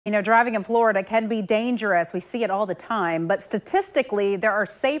You know, driving in Florida can be dangerous. We see it all the time, but statistically, there are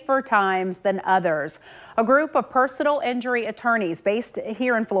safer times than others. A group of personal injury attorneys based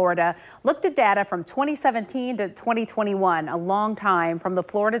here in Florida looked at data from 2017 to 2021, a long time, from the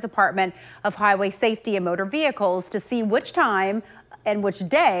Florida Department of Highway Safety and Motor Vehicles to see which time and which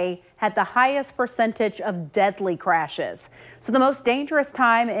day had the highest percentage of deadly crashes. So the most dangerous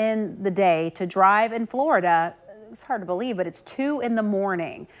time in the day to drive in Florida, it's hard to believe, but it's 2 in the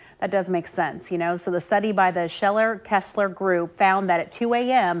morning. That does make sense, you know. So the study by the Scheller Kessler Group found that at 2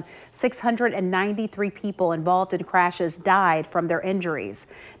 a.m., 693 people involved in crashes died from their injuries.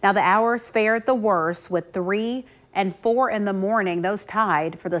 Now the hours fared the worst, with 3 and 4 in the morning, those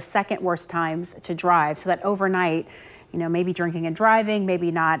tied for the second worst times to drive. So that overnight, you know, maybe drinking and driving,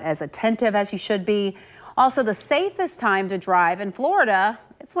 maybe not as attentive as you should be. Also, the safest time to drive in Florida,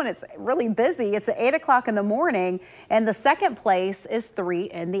 it's when it's really busy. It's at 8 o'clock in the morning, and the second place is 3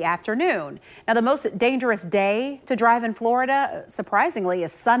 in the afternoon. Now, the most dangerous day to drive in Florida, surprisingly,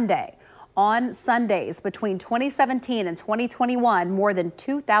 is Sunday. On Sundays between 2017 and 2021, more than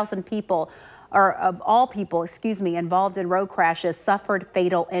 2,000 people, or of all people, involved in road crashes suffered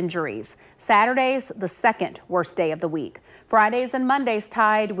fatal injuries. Saturdays, the second worst day of the week. Fridays and Mondays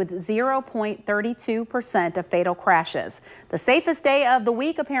tied with 0.32% of fatal crashes. The safest day of the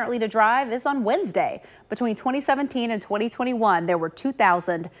week, apparently, to drive is on Wednesday. Between 2017 and 2021, there were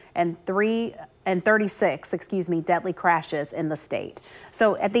 2,036 deadly crashes in the state.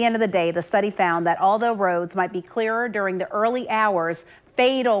 So at the end of the day, the study found that although roads might be clearer during the early hours,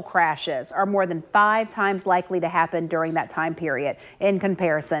 fatal crashes are more than 5 times likely to happen during that time period in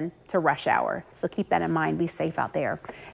comparison to rush hour. So keep that in mind. Be safe out there.